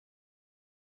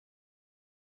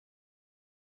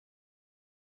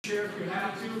Chair if you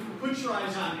have to. Put your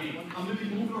eyes on me. I'm going to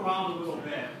be moving around a little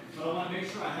bit, but I want to make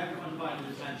sure I have your undivided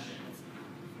attention.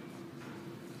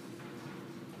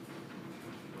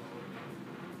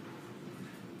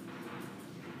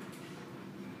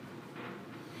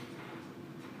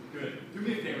 Good. Do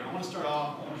me a favor. I want to start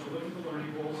off. I want you to look at the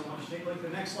learning goals. I want you to take like the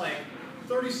next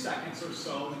 30 seconds or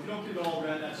so. If you don't get it all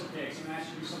read, that's okay, because I'm going to ask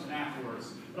you to do something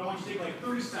afterwards. But I want you to take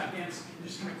 30 seconds and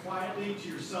just kind of quietly to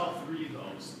yourself read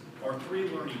those. Or 3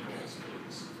 learning goals,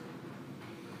 please.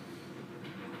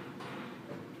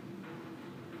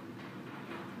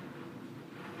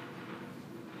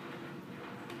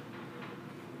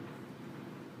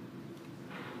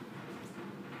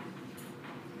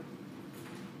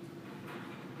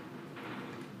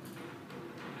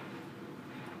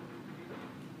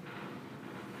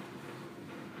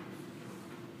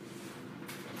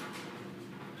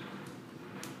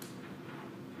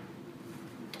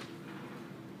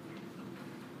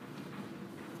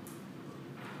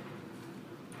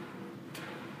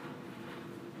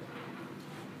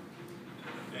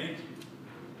 Thank you.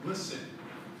 Listen,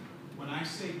 when I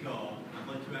say go, I'd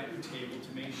like you at your table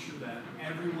to make sure that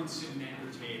everyone sitting at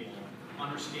your table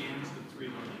understands the 3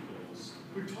 learning goals.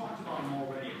 We've talked about them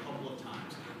already a couple of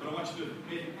times, but I want you to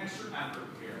make an extra effort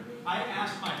here. I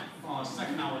asked my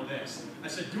second hour this. I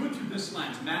said, do it through this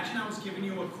lens. Imagine I was giving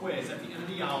you a quiz at the end of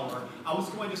the hour. I was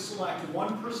going to select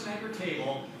one person at your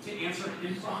table to answer an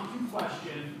impromptu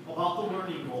question about the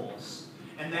learning goals.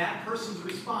 And that person's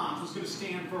response was going to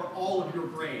stand for all of your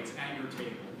grades at your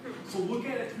table. So look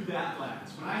at it through that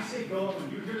lens. When I say go,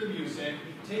 when you hear the music,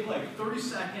 take 30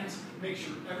 seconds, make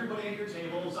sure everybody at your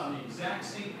table is on the exact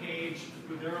same page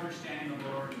with their understanding of the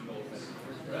learning goals.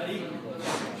 Ready?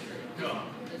 Go.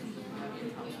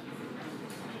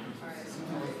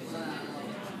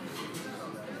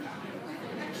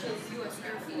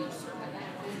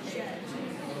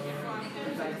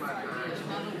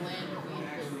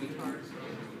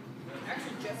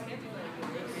 Actually, Jeff can't do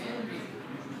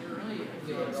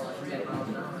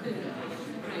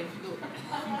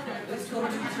Let's go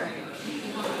to the train.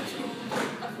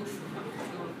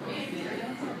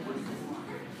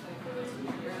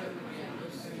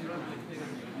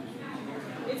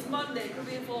 It's Monday, could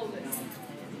be a full day.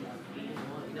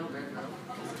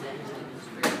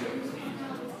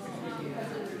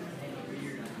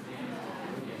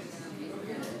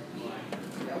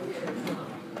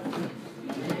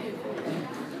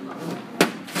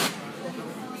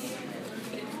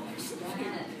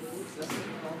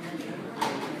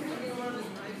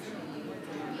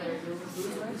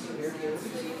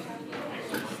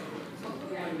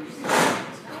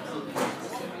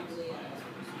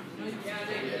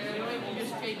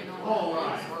 All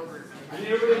right. And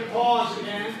everybody pause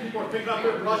again. People are picking up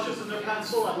their brushes and their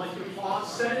pencil. I'd like you to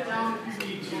pause. Set it down if you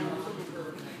need to.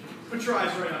 Put your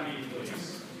eyes right on me,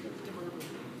 please.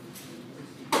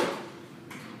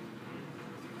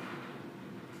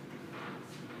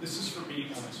 This is for me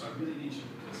only, so I really need you to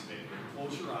participate here.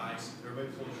 Close your eyes. Everybody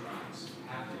close your eyes. You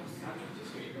have to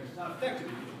participate here. It's not effective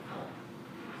if you don't help.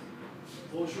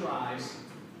 Close your eyes.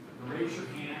 Raise your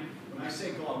hand. When I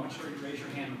say go, I want you to raise your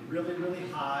hand really, really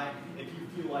high if you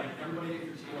feel like everybody at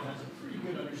your table has a pretty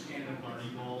good understanding of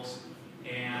learning goals.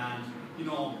 And,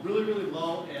 really, really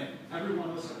low, and every one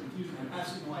of us are confused and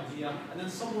have no idea. And then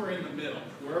somewhere in the middle,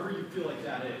 wherever you feel like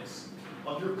that is,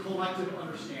 of your collective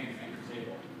understanding at your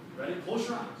table. Ready? Close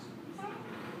your eyes.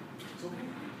 It's okay.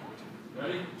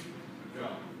 Ready? Go.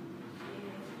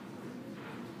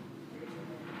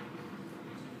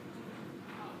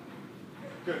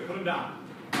 Good. Put them down.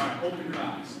 All right. Open your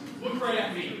eyes. Look right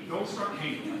at me. Don't start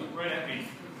hanging. Look right at me.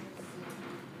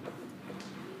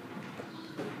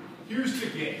 Here's the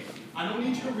game. I don't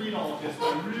need you to read all of this,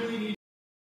 but I really need you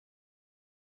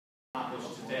to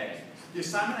accomplish today. The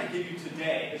assignment I give you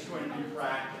today is going to be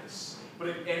practice, but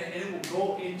it will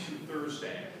go into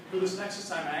Thursday. For this next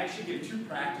assignment, I actually give 2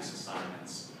 practice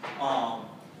assignments.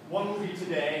 One will be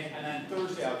today, and then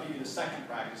Thursday I'll give you the second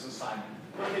practice assignment.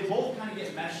 But they both kind of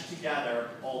get meshed together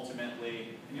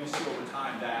ultimately, and you'll see over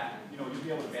time that you'll be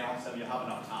able to balance them. You'll have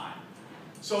enough time.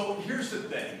 So here's the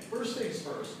thing. First things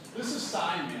first. This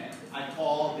assignment I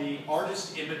call the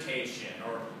artist imitation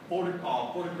or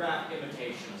photograph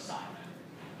imitation assignment.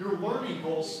 Your learning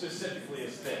goal specifically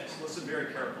is this. Listen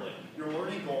very carefully. Your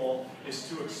learning goal is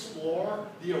to explore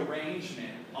the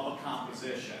arrangement of a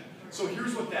composition. So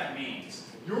here's what that means.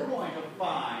 You're going to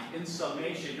find, in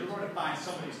summation, you're going to find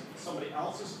somebody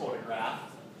else's photograph.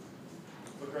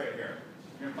 Look right here.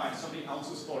 You're going to find somebody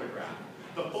else's photograph.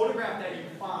 The photograph that you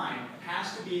find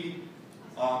has to be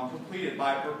completed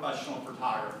by a professional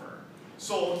photographer.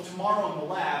 So tomorrow in the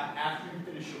lab, after you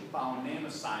finish your found name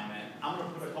assignment, I'm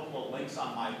going to put a couple of links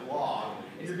on my blog,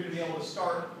 and you're going to be able to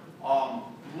start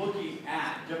looking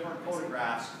at different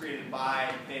photographs created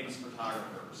by famous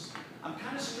photographers. I'm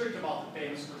kind of strict about the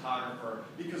famous photographer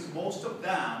because most of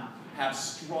them have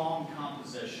strong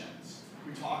compositions.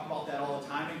 We talk about that all the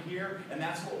time in here, and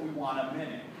that's what we want to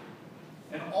mimic.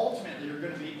 And ultimately, you're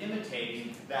going to be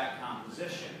imitating that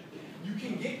composition. You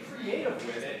can get creative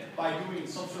with it by doing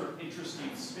some sort of interesting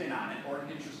spin on it or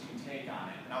an interesting take on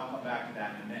it, and I'll come back to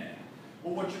that in a minute.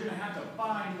 But what you're going to have to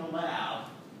find in the lab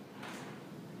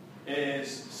is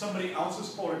somebody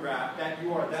else's photograph that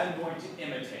you are then going to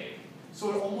imitate. So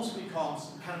it almost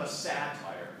becomes kind of a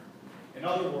satire. In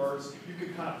other words, you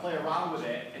can kind of play around with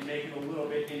it and make it a little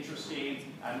bit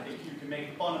interesting, and you can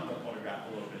make fun of the photograph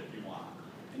a little bit if you want.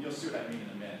 And you'll see what I mean in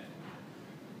a minute.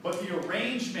 But the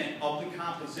arrangement of the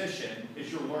composition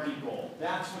is your learning goal.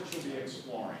 That's what you'll be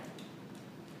exploring.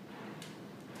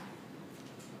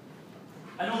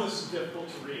 I know this is difficult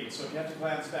to read, so if you have to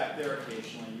glance back there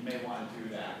occasionally, you may want to do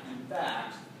that. In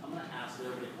fact, I'm going to ask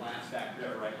everybody to glance back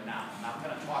there right now. I'm not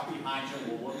going to talk behind you,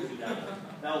 and we'll look together.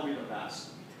 That'll be the best.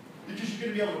 Because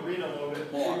you're going to be able to read a little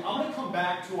bit more. I'm going to come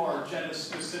back to our agenda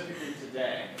specifically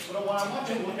today. But what I want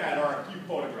you to look at are a few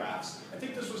photographs. I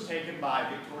think this was taken by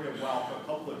Victoria Welch a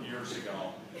couple of years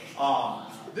ago.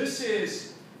 This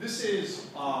is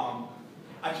I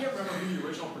can't remember who the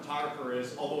original photographer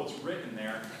is, although it's written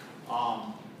there.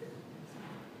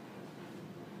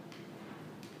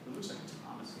 It looks like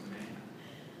Thomas Mann.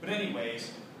 But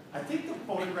anyways, I think the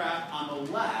photograph on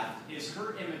the left is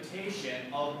her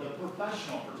imitation of the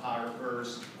professional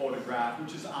photographer's photograph,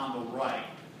 which is on the right.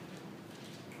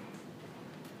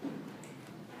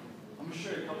 I'm going to show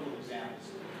you a couple of examples.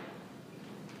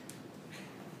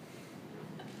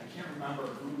 I can't remember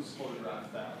whose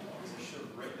photograph that was. I should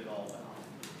have written it all down.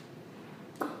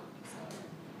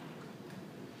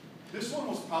 This one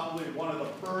was probably one of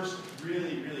the first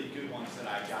really, really good ones that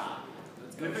I got.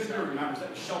 And if anybody remembers, that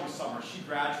was Shelby Summers. She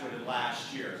graduated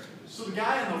last year. So the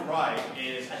guy on the right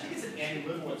is, I think it's an Andy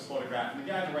Leibovitz photograph, and the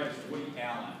guy on the right is Woody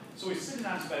Allen. So he's sitting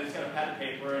on his bed, he's got a pad of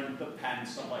paper and the pen and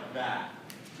stuff like that.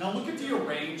 Now look at the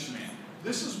arrangement.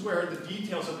 This is where the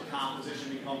details of the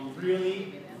composition become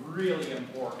really, really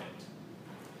important.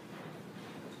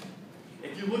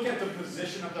 If you look at the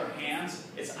position of their hands,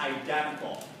 it's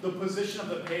identical. The position of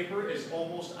the paper is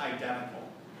almost identical.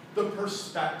 The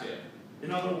perspective, in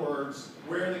other words,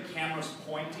 where the camera's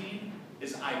pointing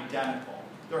is identical.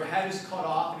 Their head is cut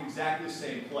off in exactly the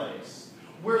same place.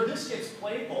 Where this gets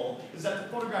playful is that the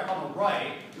photograph on the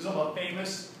right is of a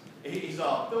famous, he's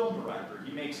a film director.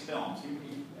 He makes films.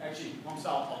 He actually pumps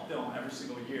out a film every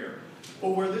single year. But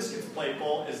where this gets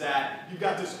playful is that you've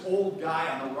got this old guy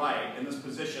on the right in this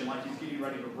position like he's getting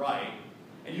ready to write.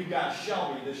 And you've got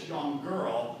Shelby, this young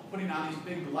girl, putting on these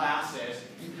big glasses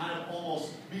and kind of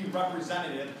almost being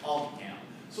representative of him.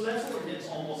 So that's where it gets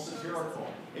almost satirical.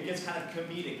 It gets kind of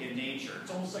comedic in nature.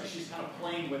 It's almost like she's kind of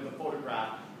playing with the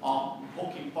photograph,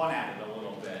 poking fun at it a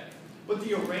little bit. But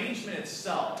the arrangement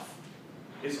itself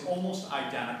is almost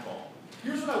identical.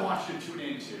 Here's what I want you to tune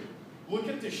into. Look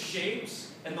at the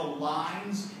shapes and the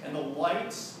lines and the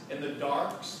lights and the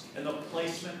darks and the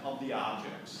placement of the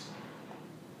objects.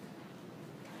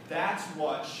 That's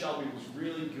what Shelby was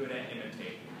really good at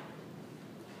imitating.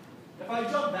 If I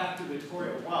jump back to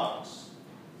Victoria Welch,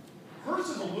 hers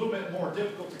is a little bit more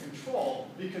difficult to control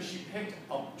because she picked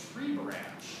a tree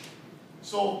branch.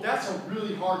 So that's a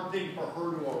really hard thing for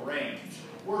her to arrange.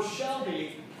 Where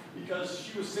Shelby, because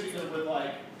she was sitting there with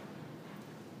like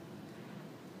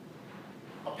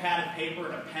a pad of paper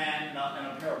and a pen and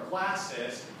a pair of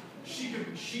glasses, she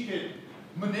could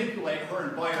manipulate her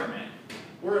environment.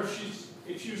 Where if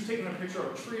she was taking a picture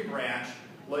of a tree branch,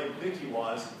 like Vicky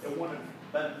was, it wouldn't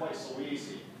have been quite so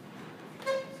easy.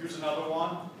 Here's another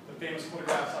one. The famous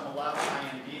photographs on the left,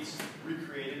 Diane Dietz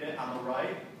recreated it on the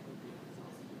right.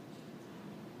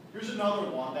 Here's another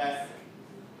one that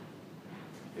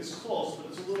is close, but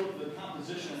it's a little, the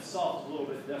composition itself is a little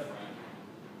bit different.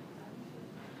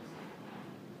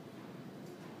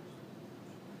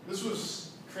 This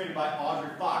was created by Audrey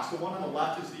Fox. The one on the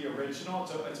left is the original.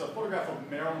 It's a photograph of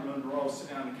Marilyn Monroe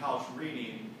sitting on the couch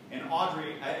reading. And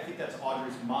Audrey, I think that's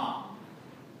Audrey's mom.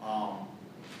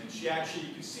 And she actually,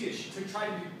 you can see it, she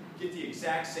tried to get the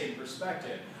exact same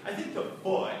perspective. I think the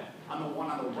foot on the one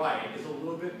on the right is a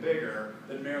little bit bigger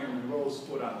than Marilyn Monroe's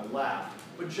foot on the left.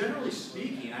 But generally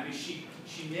speaking, I mean, she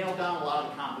nailed down a lot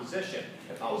of the composition.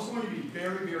 If I was going to be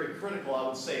very, very critical, I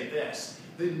would say this.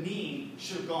 The knee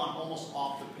should have gone almost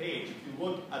off the page. If you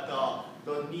look at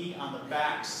the knee on the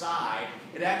back side,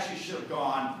 it actually should have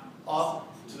gone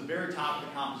up to the very top of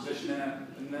the composition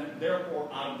and then therefore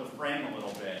out of the frame a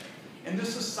little bit. In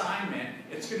this assignment,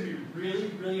 it's going to be really,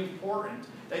 really important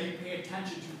that you pay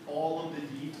attention to all of the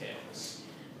details,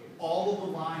 all of the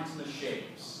lines and the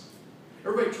shapes.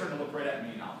 Everybody turn to look right at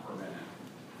me now for a minute.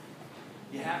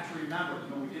 You have to remember,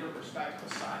 we did a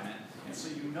perspective assignment, and so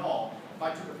you know, if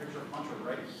I took a picture of Hunter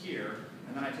right here,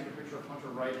 and then I take a picture of Hunter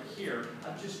right here,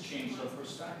 I've just changed the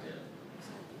perspective.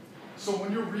 So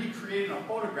when you're recreating a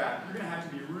photograph, you're going to have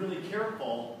to be really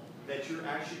careful that you're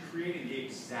actually creating the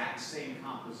exact same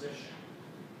composition,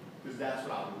 because that's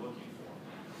what I'll be looking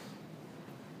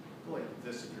for. Go like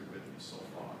this if you're with me so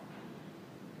far.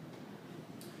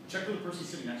 Check with the person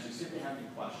sitting next to you, see if they have any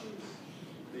questions.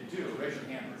 If they do, raise your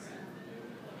hand. Or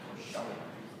shout it.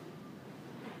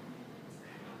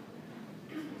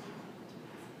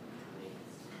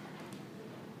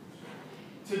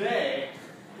 Today,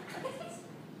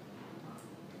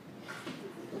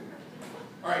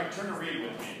 all right, turn to read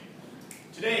with me.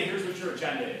 Today, here's what your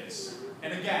agenda is.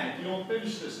 And again, if you don't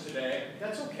finish this today,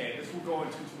 that's okay. This will go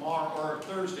into tomorrow or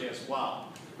Thursday as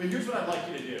well. But here's what I'd like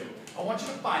you to do. I want you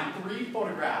to find 3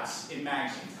 photographs in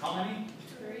magazines. How many?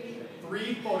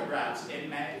 3 photographs in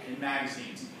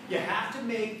magazines. You have to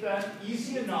make them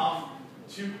easy enough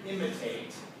to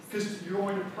imitate, because you're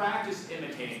going to practice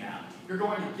imitating them. You're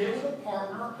going to get with a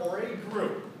partner or a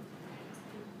group.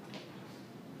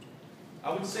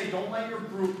 I would say don't let your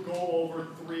group go over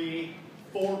 3,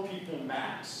 4 people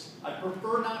max. I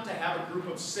prefer not to have a group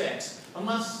of 6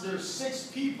 unless there's 6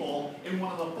 people in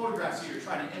one of the photographs that you're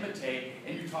trying to imitate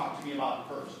and you talk to me about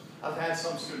it first. I've had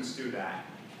some students do that.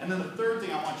 And then the third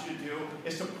thing I want you to do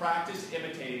is to practice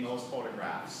imitating those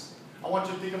photographs. I want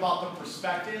you to think about the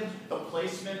perspective, the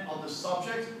placement of the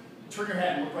subject. Turn your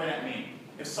head and look right at me.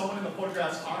 If someone in the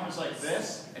photograph's arm is like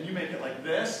this, and you make it like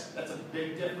this, that's a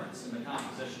big difference in the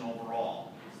composition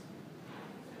overall.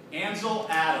 Ansel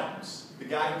Adams, the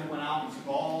guy who went out and took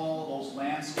all those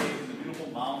landscapes and the beautiful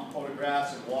mountain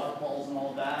photographs and waterfalls and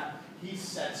all of that, he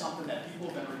said something that people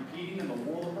have been repeating in the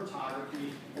world of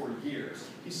photography for years.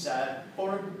 He said,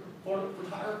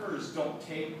 photographers don't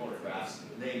take photographs,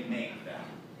 they make them.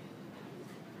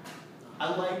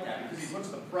 I like that because he puts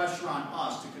the pressure on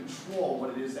us to control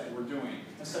what it is that we're doing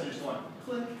instead of just going,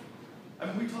 click. I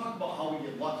mean, we talk about how we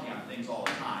get lucky on things all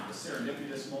the time, the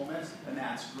serendipitous moments, and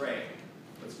that's great.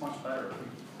 But it's much better if we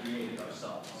create it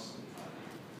ourselves.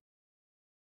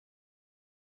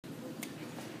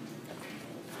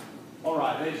 All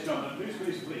right, ladies and gentlemen,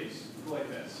 please, go like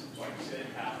this, so I can say you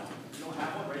have one. If you don't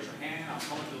have one, raise your hand, and I'll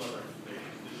come and deliver it.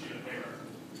 This sheet of paper.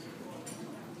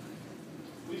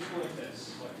 Please go like this,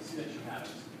 so I can see that you have it.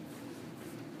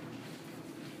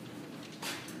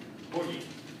 Boogie,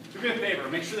 do me a favor,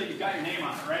 make sure that you've got your name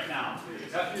on it right now,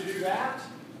 please. After you do that,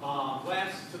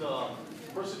 glance to the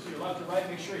person to your left or right,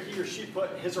 make sure he or she put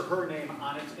his or her name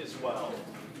on it as well.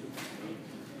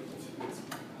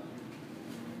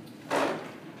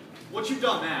 Once you've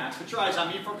done that, put your eyes on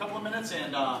me for a couple of minutes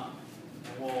and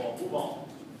we'll move on.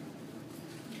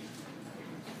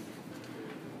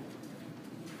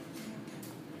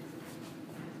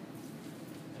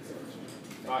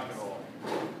 Rock and roll.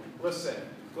 Listen,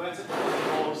 glance at the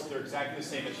photos. They're exactly the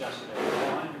same as yesterday.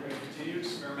 1, you're going to continue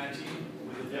experimenting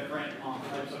with the different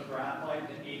types of graphite,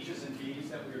 the H's and B's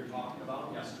that we were talking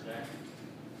about yesterday.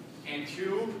 And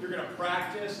 2, you're going to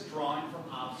practice drawing from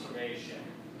observation.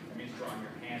 That means drawing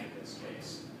your hand in this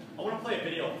case. I want to play a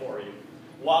video for you.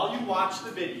 While you watch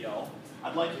the video,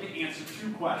 I'd like you to answer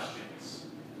 2 questions.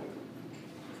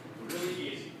 Really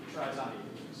easy. Try it on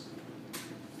please.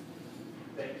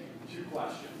 Thank you. 2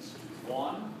 questions.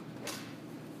 1,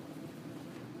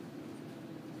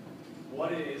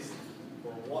 what is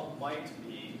or what might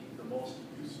be the most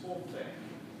useful thing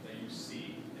that you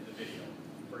see in the video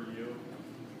for you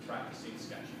practicing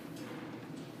sketching?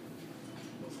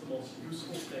 What's the most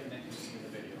useful thing that you see in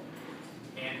the video?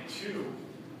 And 2,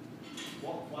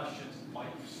 what questions might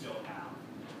you still have?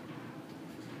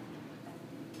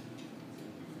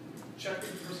 Check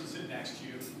with the person sitting next to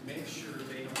you. Make sure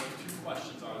they know what the 2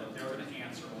 questions are that they're going to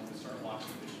answer when we start watching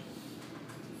the video.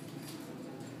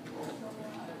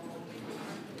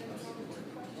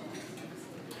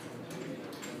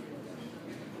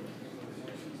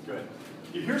 Good.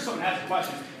 If you hear someone has a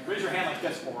question, raise your hand like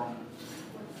this for them.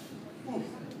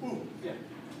 Ooh, yeah.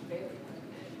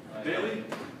 Bailey?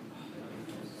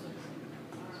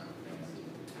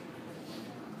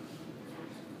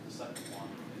 The second one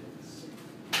is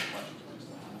questions we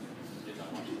still have. Get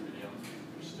done watching the video.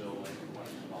 You're still like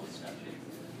questions about the sketching.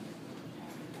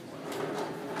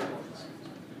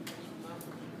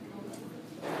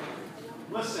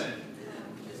 Listen.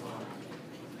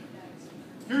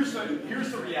 Here's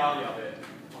here's the reality of it.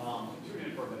 Tune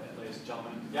in for a minute, ladies and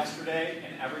gentlemen. Yesterday,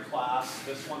 in every class,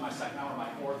 this one, my second hour, my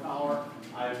fourth hour,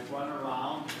 I was running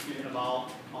around giving about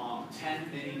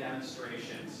 10 mini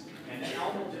demonstrations. And the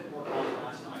elbow didn't work out the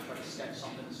last time I tried to sketch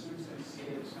something. The students didn't see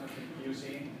it. It was kind of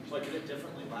confusing. So I did it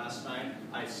differently last night.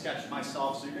 I sketched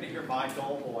myself, so you're going to hear my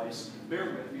dull voice. Bear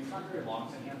with me. It's not very long.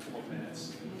 It's a handful of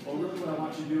minutes. But really what I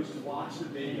want you to do is to watch the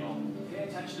video. Pay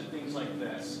attention to things like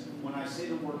this. When I say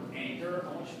the word anchor,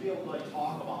 I want you to be able to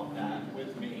talk about that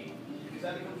with me. Because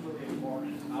that becomes really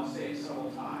important. I'll say it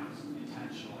several times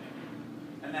intentionally.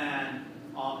 And then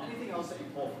anything else that you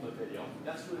pull from the video,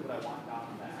 that's really what I want down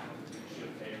on that sheet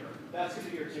of paper. That's going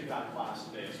to be your kick-off class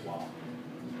today as well.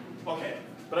 Okay,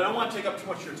 but I don't want to take up too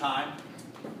much of your time.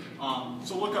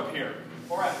 So look up here,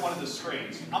 or at one of the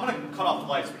screens. I'm going to cut off the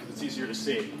lights because it's easier to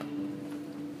see.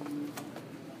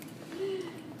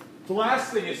 The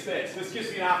last thing is this. This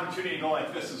gives me an opportunity to go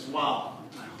like this as well.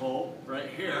 I hope, right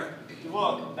here. If you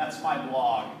look, that's my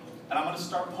blog. And I'm going to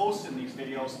start posting these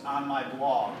videos on my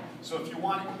blog. So if you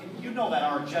want, you know that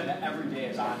our agenda every day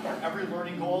is on here. Every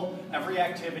learning goal, every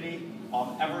activity,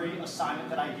 every assignment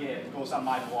that I give goes on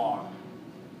my blog.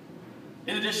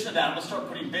 In addition to that, I'm going to start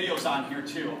putting videos on here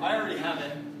too. I already have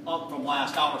it up from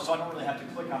last hour, so I don't really have to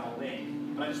click on the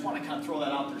link. But I just want to kind of throw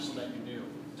that out there so that you knew.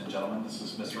 Ladies and gentlemen, this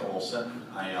is Mr. Olson.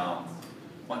 I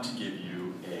want to give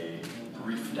you a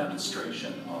brief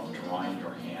demonstration of drawing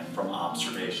your hand from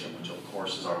observation, which of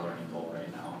course is our learning goal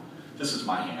right now. This is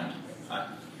my hand,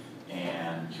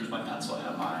 and here's my pencil. I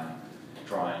have my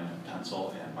drawing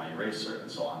pencil and my eraser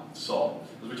and so on. So,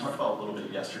 as we talked about a little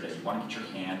bit yesterday, you want to get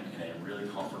your hand in a really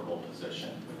comfortable position.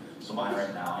 So mine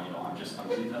right now, I'm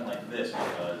leaving it like this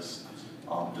because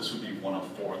this would be one of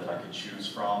 4 that I could choose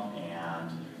from, and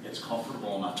it's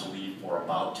comfortable enough to leave for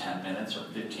about 10 minutes or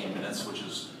 15 minutes, which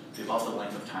is about the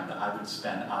length of time that I would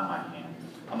spend on my hand.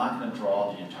 I'm not going to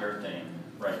draw the entire thing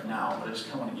right now, but I just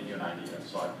kind of want to give you an idea.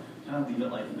 So I kind of leave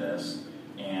it like this,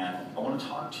 and I want to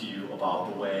talk to you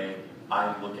about the way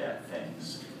I look at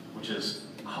things, which is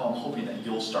how I'm hoping that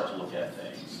you'll start to look at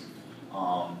things.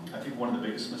 I think one of the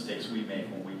biggest mistakes we make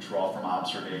when we draw from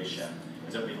observation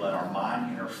is that we let our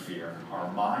mind interfere.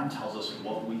 Our mind tells us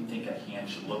what we think a hand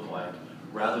should look like,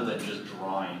 rather than just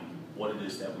drawing what it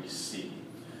is that we see.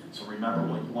 So remember,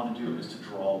 what you want to do is to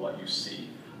draw what you see.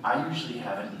 I usually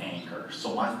have an anchor,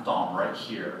 so my thumb right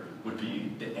here would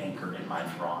be the anchor in my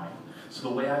drawing. So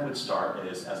the way I would start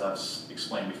is, as I've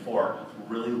explained before,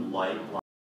 really light